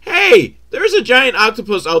 like, hey, there's a giant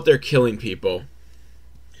octopus out there killing people.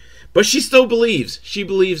 But she still believes. She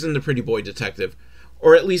believes in the Pretty Boy Detective.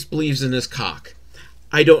 Or at least believes in his cock.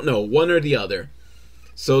 I don't know, one or the other.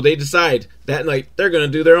 So they decide that night they're going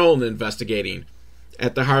to do their own investigating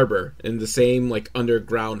at the harbor in the same, like,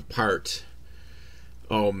 underground part.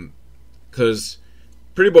 Because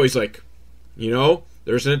Pretty Boy's like,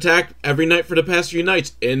 there's an attack every night for the past few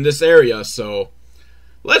nights in this area, so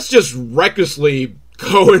let's just recklessly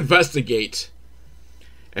go investigate.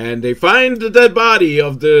 And they find the dead body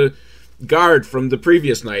of the guard from the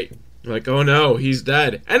previous night. Like, oh no, he's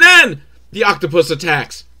dead. And then the octopus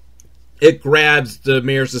attacks. It grabs the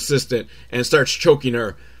mayor's assistant and starts choking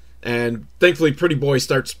her. And thankfully, Pretty Boy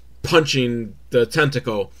starts punching the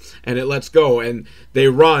tentacle. And it lets go. And they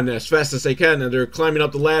run as fast as they can. And they're climbing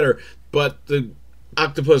up the ladder. But the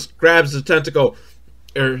octopus grabs the tentacle.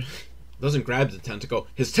 Doesn't grab the tentacle.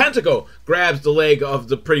 His tentacle grabs the leg of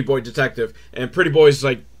the Pretty Boy Detective. And Pretty Boy's,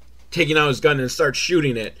 like, taking out his gun and starts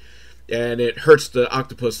shooting it. And it hurts the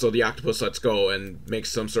octopus, so the octopus lets go and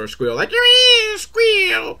makes some sort of squeal. Like,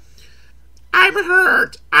 squeal! I'm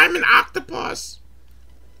hurt! I'm an octopus!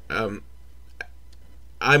 I'm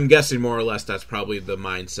guessing more or less that's probably the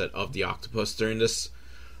mindset of the octopus during this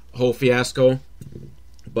whole fiasco.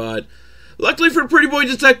 But luckily for Pretty Boy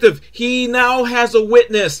Detective, he now has a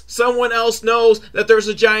witness. Someone else knows that there's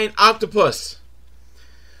a giant octopus.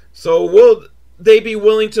 So will they be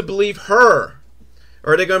willing to believe her?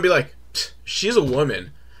 Or are they going to be like, she's a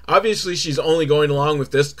woman. Obviously, she's only going along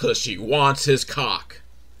with this because she wants his cock.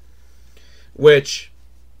 Which,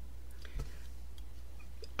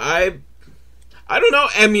 I don't know.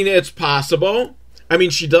 I mean, it's possible. I mean,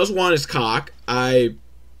 she does want his cock. I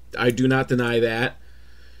do not deny that.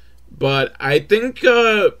 But I think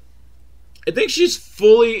she's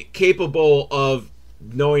fully capable of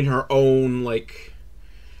knowing her own, like,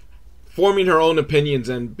 forming her own opinions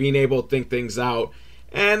and being able to think things out.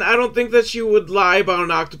 And I don't think that she would lie about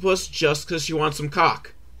an octopus just because she wants some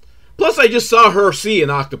cock. Plus, I just saw her see an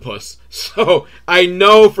octopus. So, I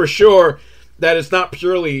know for sure that it's not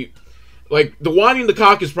purely... Like, the wanting the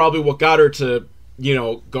cock is probably what got her to, you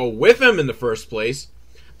know, go with him in the first place.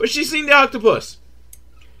 But she's seen the octopus.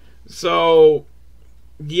 So,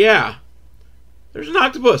 yeah. There's an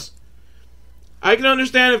octopus. I can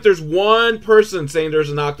understand if there's one person saying there's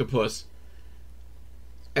an octopus.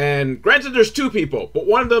 And granted, there's two people, but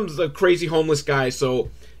one of them's a crazy homeless guy, so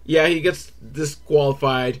yeah, he gets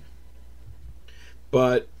disqualified.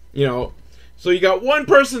 But, you know, so you got one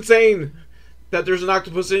person saying that there's an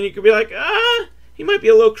octopus, and you could be like, he might be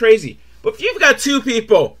a little crazy. But if you've got two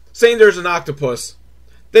people saying there's an octopus,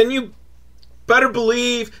 then you better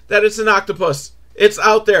believe that it's an octopus. It's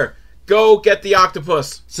out there. Go get the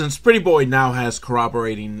octopus. Since Pretty Boy now has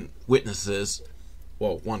corroborating witnesses,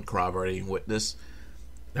 well, one corroborating witness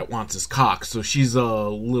that wants his cock, so she's a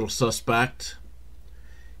little suspect.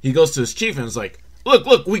 He goes to his chief and is like,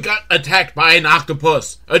 look, we got attacked by an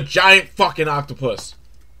octopus. A giant fucking octopus.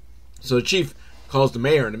 So the chief calls the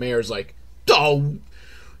mayor, and the mayor's like, oh, you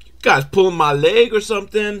guys pulling my leg or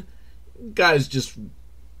something? You guys just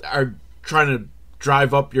are trying to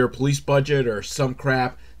drive up your police budget or some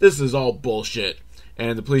crap. This is all bullshit.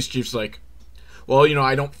 And the police chief's like, well, you know,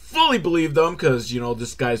 I don't fully believe them because, you know,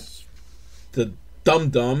 this guy's the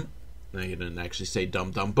dum-dum. No, he didn't actually say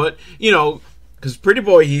dum-dum, but, you know, because Pretty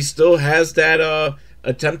Boy, he still has that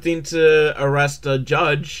attempting to arrest a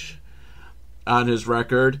judge on his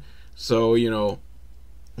record. So, you know,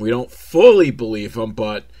 we don't fully believe him,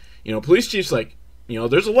 but, you know, police chief's like, you know,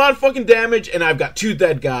 there's a lot of fucking damage, and I've got 2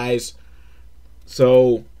 dead guys.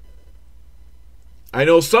 So, I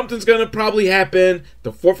know something's gonna probably happen.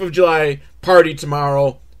 The 4th of July party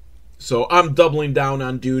tomorrow. So, I'm doubling down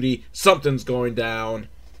on duty. Something's going down.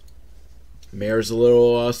 Mayor's a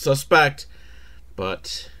little suspect.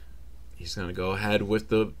 But he's gonna go ahead with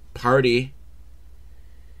the party.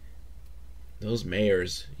 Those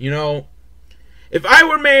mayors. You know, if I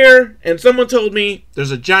were mayor and someone told me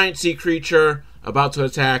there's a giant sea creature about to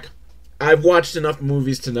attack, I've watched enough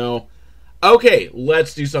movies to know, okay,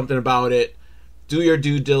 let's do something about it. Do your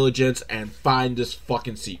due diligence and find this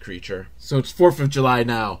fucking sea creature. So it's 4th of July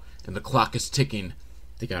now, and the clock is ticking.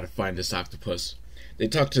 They gotta find this octopus. They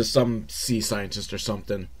talk to some sea scientist or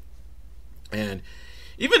something, and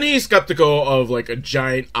even he's skeptical of, like, a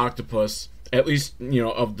giant octopus, at least, you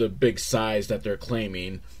know, of the big size that they're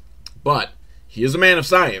claiming. But he is a man of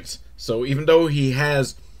science, so even though he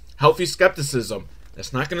has healthy skepticism,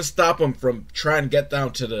 that's not going to stop him from trying to get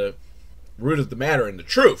down to the root of the matter and the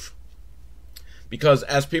truth. Because,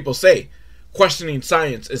 as people say, questioning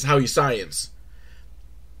science is how you science.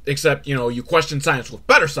 Except, you know, you question science with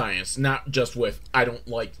better science, not just with, I don't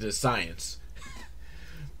like this science.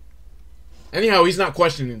 Anyhow, he's not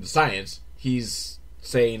questioning the science. He's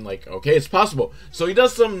saying, like, okay, it's possible. So he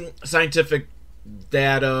does some scientific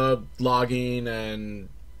data logging and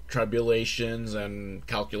tribulations and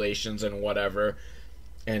calculations and whatever.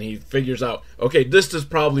 And he figures out, okay, this is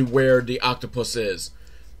probably where the octopus is.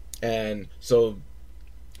 And so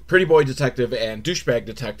Pretty Boy Detective and Douchebag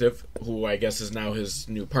Detective, who I guess is now his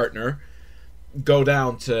new partner, go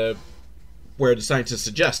down to where the scientists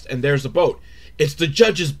suggest. And there's a boat. It's the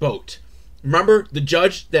judge's boat. Remember the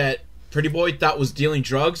judge that Pretty Boy thought was dealing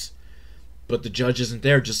drugs? But the judge isn't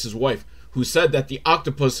there, just his wife, who said that the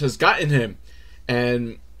octopus has gotten him.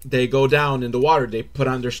 And they go down in the water. They put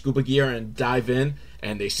on their scuba gear and dive in,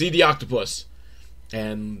 and they see the octopus.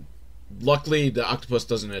 And luckily, the octopus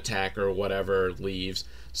doesn't attack or whatever, leaves.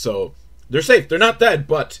 So they're safe. They're not dead,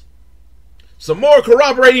 but some more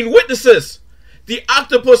corroborating witnesses. The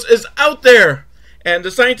octopus is out there. And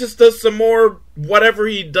the scientist does some more whatever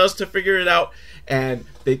he does to figure it out. And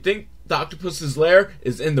they think the octopus's lair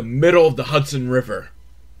is in the middle of the Hudson River.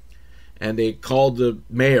 And they called the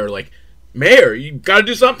mayor, like, Mayor, you gotta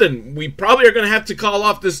do something. We probably are gonna have to call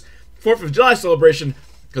off this 4th of July celebration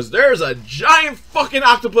because there's a giant fucking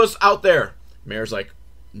octopus out there. Mayor's like,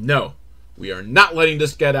 no, we are not letting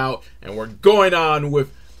this get out, and we're going on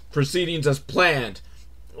with proceedings as planned.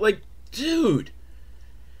 Like, dude.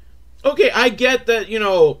 Okay, I get that, you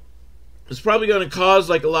know, it's probably going to cause,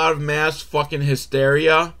 like, a lot of mass fucking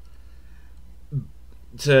hysteria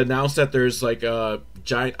to announce that there's, like, a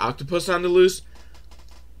giant octopus on the loose.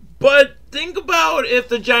 But think about if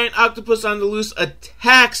the giant octopus on the loose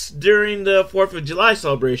attacks during the 4th of July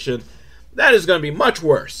celebration. That is going to be much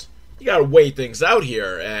worse. You got to weigh things out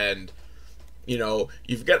here, and, you know,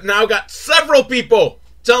 you've now got several people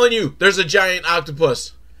telling you, there's a giant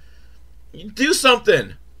octopus. You do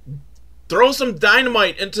something. Throw some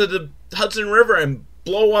dynamite into the Hudson River and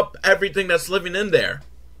blow up everything that's living in there.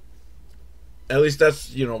 At least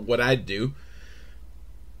that's, what I'd do.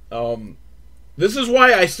 This is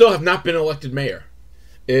why I still have not been elected mayor.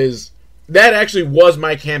 That actually was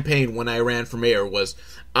my campaign when I ran for mayor, was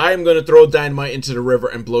I'm going to throw dynamite into the river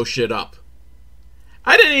and blow shit up.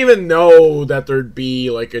 I didn't even know that there'd be,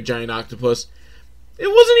 like, a giant octopus. It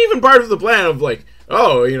wasn't even part of the plan of, like,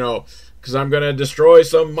 because I'm going to destroy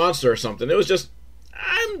some monster or something. It was just,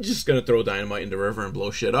 I'm just going to throw dynamite in the river and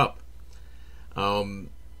blow shit up.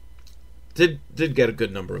 Did get a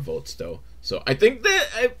good number of votes, though. So I think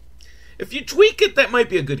that if you tweak it, that might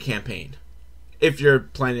be a good campaign. If you're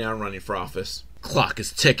planning on running for office. Clock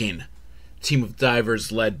is ticking. Team of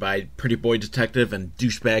divers led by Pretty Boy Detective and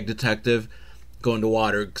Douchebag Detective go into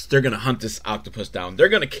water because they're going to hunt this octopus down. They're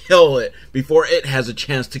going to kill it before it has a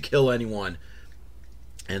chance to kill anyone.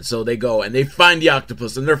 And so they go and they find the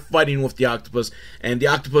octopus and they're fighting with the octopus. And the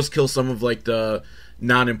octopus kills some of like the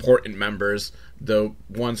non-important members, the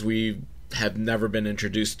ones we have never been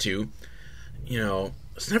introduced to.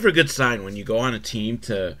 It's never a good sign when you go on a team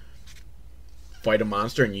to fight a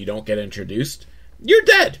monster and you don't get introduced. You're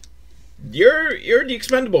dead. You're the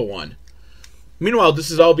expendable one. Meanwhile, this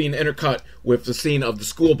is all being intercut with the scene of the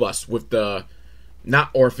school bus with the not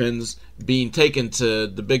orphans being taken to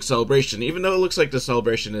the big celebration, even though it looks like the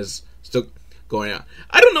celebration is still going on.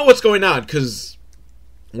 I don't know what's going on, because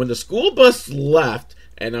when the school bus left,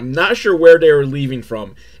 and I'm not sure where they were leaving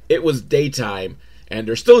from, it was daytime, and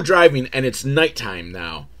they're still driving, and it's nighttime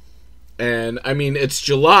now. And, I mean, it's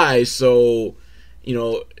July, so,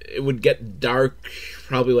 it would get dark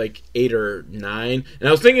probably like 8 or 9. And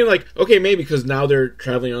I was thinking like, okay, maybe because now they're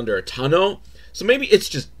traveling under a tunnel. So maybe it's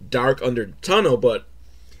just dark under the tunnel, but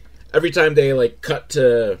every time they like cut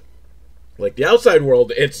to like the outside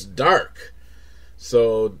world, it's dark.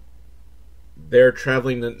 So they're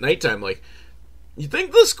traveling at nighttime. Like, you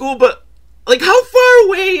think the school, but like how far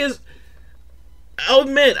away is... I'll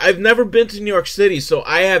admit, I've never been to New York City, so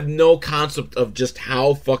I have no concept of just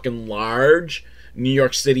how fucking large New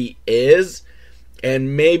York City is.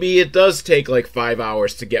 And maybe it does take like 5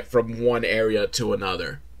 hours to get from one area to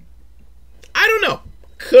another. I don't know.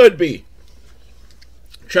 Could be.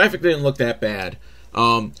 Traffic didn't look that bad.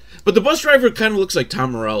 But the bus driver kind of looks like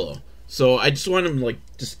Tom Morello. So I just want him to like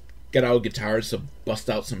just get out guitars to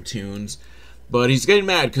bust out some tunes. But he's getting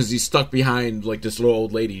mad because he's stuck behind like this little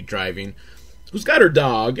old lady driving, who's got her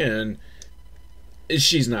dog, and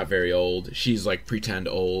she's not very old. She's like pretend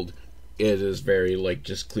old. It is very like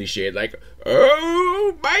just cliched, like,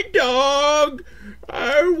 oh, my dog,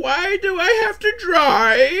 why do I have to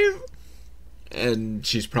drive? And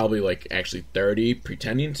she's probably like actually 30,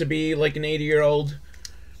 pretending to be like an 80-year-old.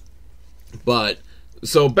 But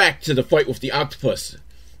so back to the fight with the octopus,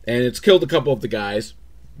 and it's killed a couple of the guys,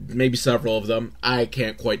 maybe several of them. I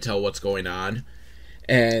can't quite tell what's going on.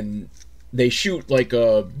 And they shoot like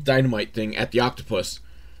a dynamite thing at the octopus.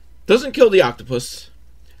 Doesn't kill the octopus,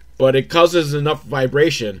 but it causes enough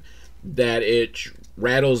vibration that it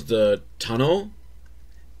rattles the tunnel.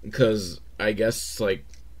 Because I guess, like,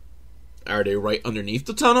 are they right underneath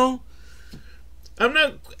the tunnel? I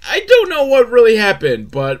don't know what really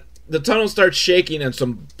happened, but the tunnel starts shaking and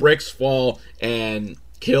some bricks fall and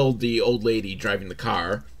kill the old lady driving the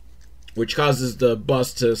car, which causes the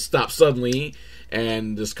bus to stop suddenly,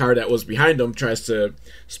 and this car that was behind them tries to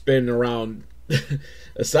spin around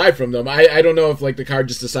aside from them. I don't know if like the car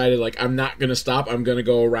just decided like, I'm not gonna stop, I'm gonna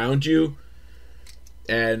go around you,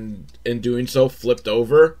 and in doing so flipped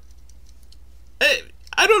over.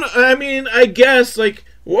 I don't know. I mean, I guess like,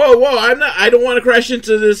 whoa, I don't want to crash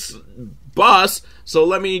into this bus, so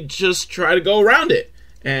let me just try to go around it.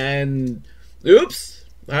 And oops,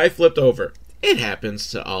 I flipped over. It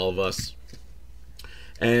happens to all of us.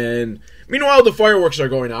 And meanwhile, the fireworks are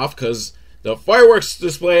going off because the fireworks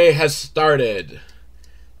display has started.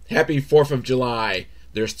 Happy 4th of July.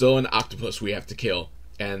 There's still an octopus we have to kill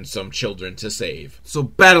and some children to save. So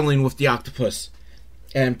battling with the octopus,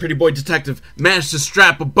 and Pretty Boy Detective managed to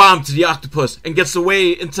strap a bomb to the octopus and gets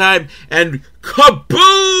away in time, and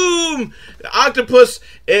kaboom! The octopus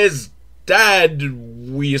is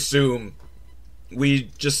dead, we assume. We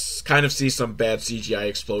just kind of see some bad CGI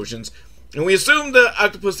explosions, and we assume the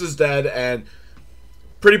octopus is dead, and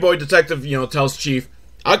Pretty Boy Detective, tells Chief,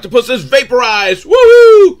 octopus is vaporized!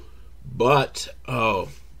 Woohoo! But,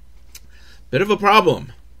 bit of a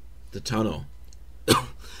problem. The tunnel.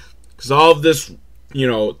 Because all of this,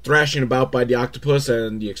 thrashing about by the octopus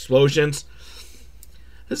and the explosions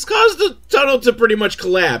has caused the tunnel to pretty much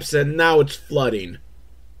collapse, and now it's flooding.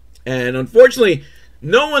 And unfortunately,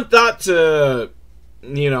 no one thought to,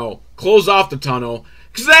 close off the tunnel,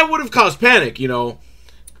 because that would have caused panic,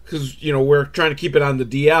 because, we're trying to keep it on the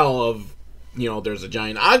DL of, there's a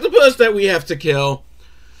giant octopus that we have to kill.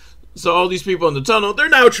 So all these people in the tunnel, they're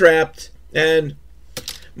now trapped, and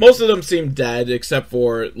most of them seem dead, except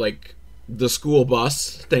for, like, the school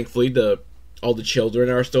bus. Thankfully, all the children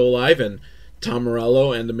are still alive, and Tom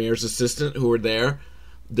Morello and the mayor's assistant who were there,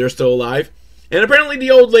 they're still alive. And apparently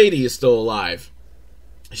the old lady is still alive.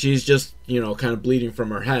 She's just, kind of bleeding from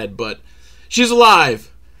her head, but she's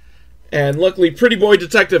alive. And luckily, Pretty Boy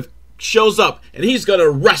Detective shows up, and he's gonna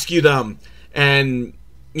rescue them. And,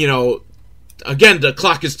 again, the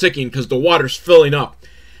clock is ticking because the water's filling up.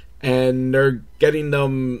 And they're getting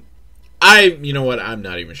them... I'm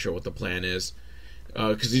not even sure what the plan is.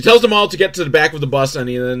 Because he tells them all to get to the back of the bus, and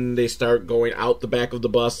then they start going out the back of the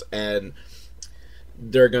bus, and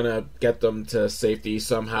they're gonna get them to safety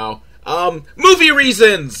somehow. Movie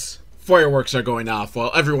reasons! Fireworks are going off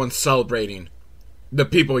while everyone's celebrating. The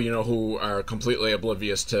people, who are completely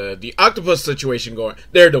oblivious to the octopus situation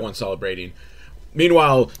they're the ones celebrating.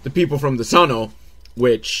 Meanwhile, the people from the tunnel,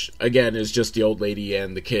 which, again, is just the old lady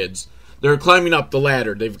and the kids, they're climbing up the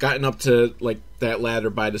ladder. They've gotten up to, like, that ladder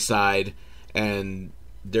by the side, and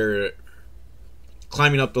they're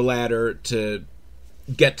climbing up the ladder to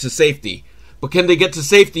get to safety. But can they get to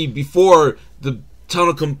safety before the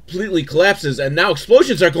tunnel completely collapses and now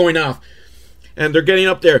explosions are going off? And they're getting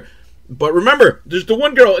up there. But remember, there's the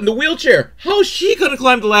one girl in the wheelchair. How is she going to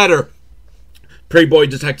climb the ladder? Pretty Boy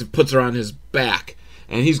Detective puts her on his back,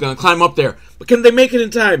 and he's going to climb up there. But can they make it in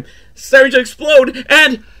time? Starting to explode,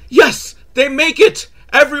 and yes, they make it!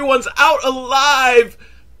 Everyone's out alive!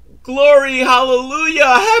 Glory, hallelujah,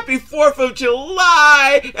 happy 4th of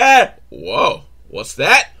July! And, whoa, what's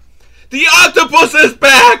that? The octopus is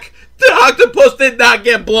back! The octopus did not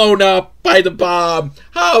get blown up by the bomb.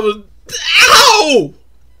 Ow!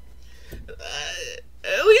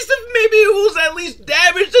 At least if maybe it was at least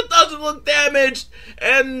damaged, it doesn't look damaged.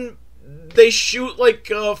 And they shoot like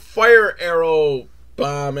a fire arrow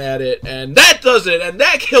bomb at it, and that does it, and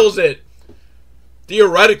that kills it.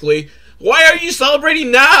 Theoretically. Why are you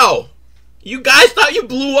celebrating now? You guys thought you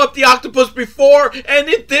blew up the octopus before, and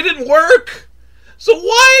it didn't work. So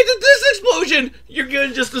why did this explosion? You're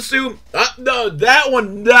gonna just assume, no, that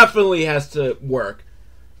one definitely has to work.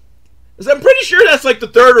 Because I'm pretty sure that's like the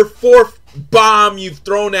 3rd or 4th bomb you've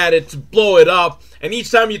thrown at it to blow it up. And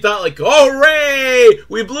each time you thought like, oh, hooray,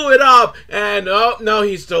 we blew it up. And, oh, no,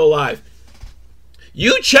 he's still alive.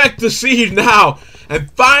 You check the scene now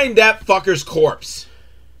and find that fucker's corpse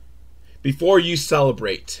before you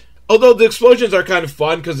celebrate. Although the explosions are kind of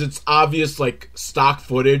fun because it's obvious, like, stock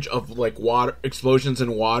footage of, like, water explosions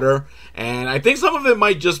in water. And I think some of it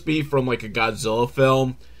might just be from, like, a Godzilla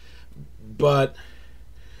film. But,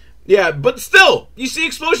 yeah, but still, you see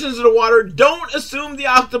explosions in the water, don't assume the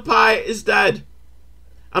octopi is dead.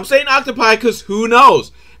 I'm saying octopi because who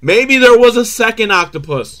knows? Maybe there was a second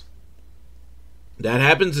octopus. That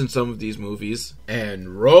happens in some of these movies.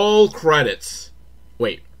 And roll credits.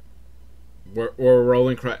 Wait. We're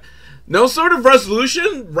rolling credits. No sort of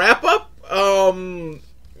resolution? Wrap up? No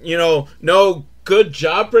good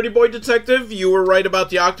job, Pretty Boy Detective. You were right about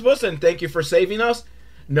the octopus, and thank you for saving us.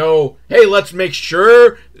 No, hey, let's make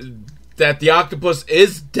sure that the octopus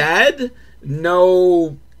is dead.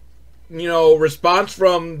 No, response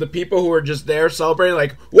from the people who were just there celebrating,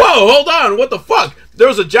 like, whoa, hold on, what the fuck? There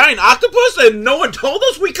was a giant octopus and no one told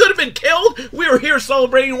us we could have been killed? We were here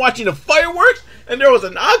celebrating, watching the fireworks, and there was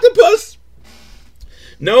an octopus?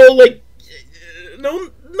 No, no,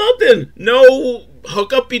 nothing. No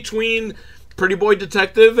hookup between Pretty Boy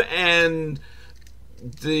Detective and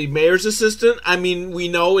the mayor's assistant. I mean, we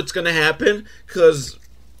know it's going to happen because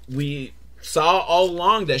we saw all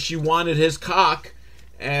along that she wanted his cock.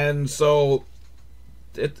 And so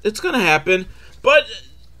it's going to happen. But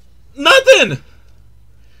nothing.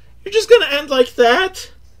 You're just going to end like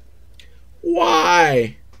that?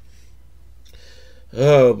 Why?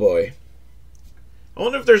 Oh, boy. I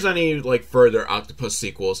wonder if there's any, further Octopus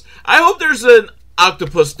sequels. I hope there's an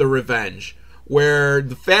Octopus The Revenge, where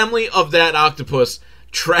the family of that octopus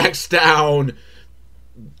tracks down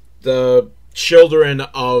the children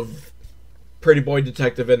of Pretty Boy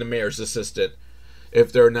Detective and the mayor's assistant,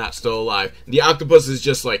 if they're not still alive. The octopus is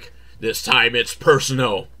just like, this time it's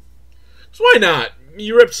personal. So why not?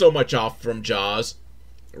 You ripped so much off from Jaws.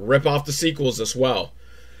 Rip off the sequels as well.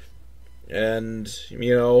 And,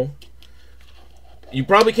 you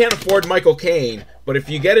probably can't afford Michael Caine, but if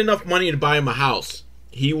you get enough money to buy him a house,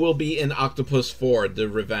 he will be in Octopus 4, The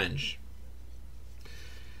Revenge.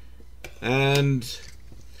 And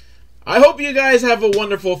I hope you guys have a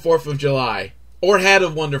wonderful 4th of July. Or had a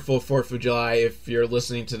wonderful 4th of July if you're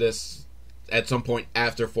listening to this at some point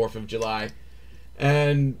after 4th of July.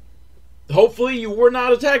 And hopefully you were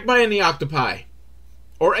not attacked by any octopi.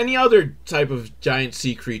 Or any other type of giant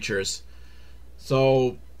sea creatures.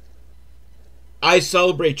 So, I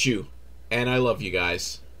celebrate you. And I love you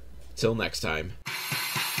guys. Till next time.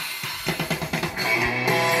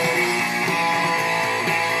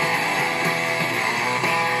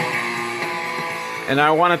 And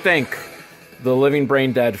I want to thank the Living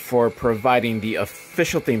Brain Dead for providing the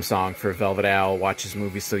official theme song for Velvet Owl Watches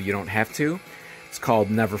Movies So You Don't Have To. It's called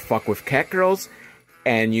Never Fuck With Catgirls,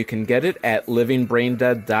 and you can get it at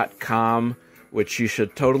livingbraindead.com, which you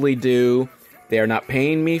should totally do. They are not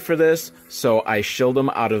paying me for this, so I shield them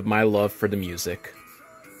out of my love for the music.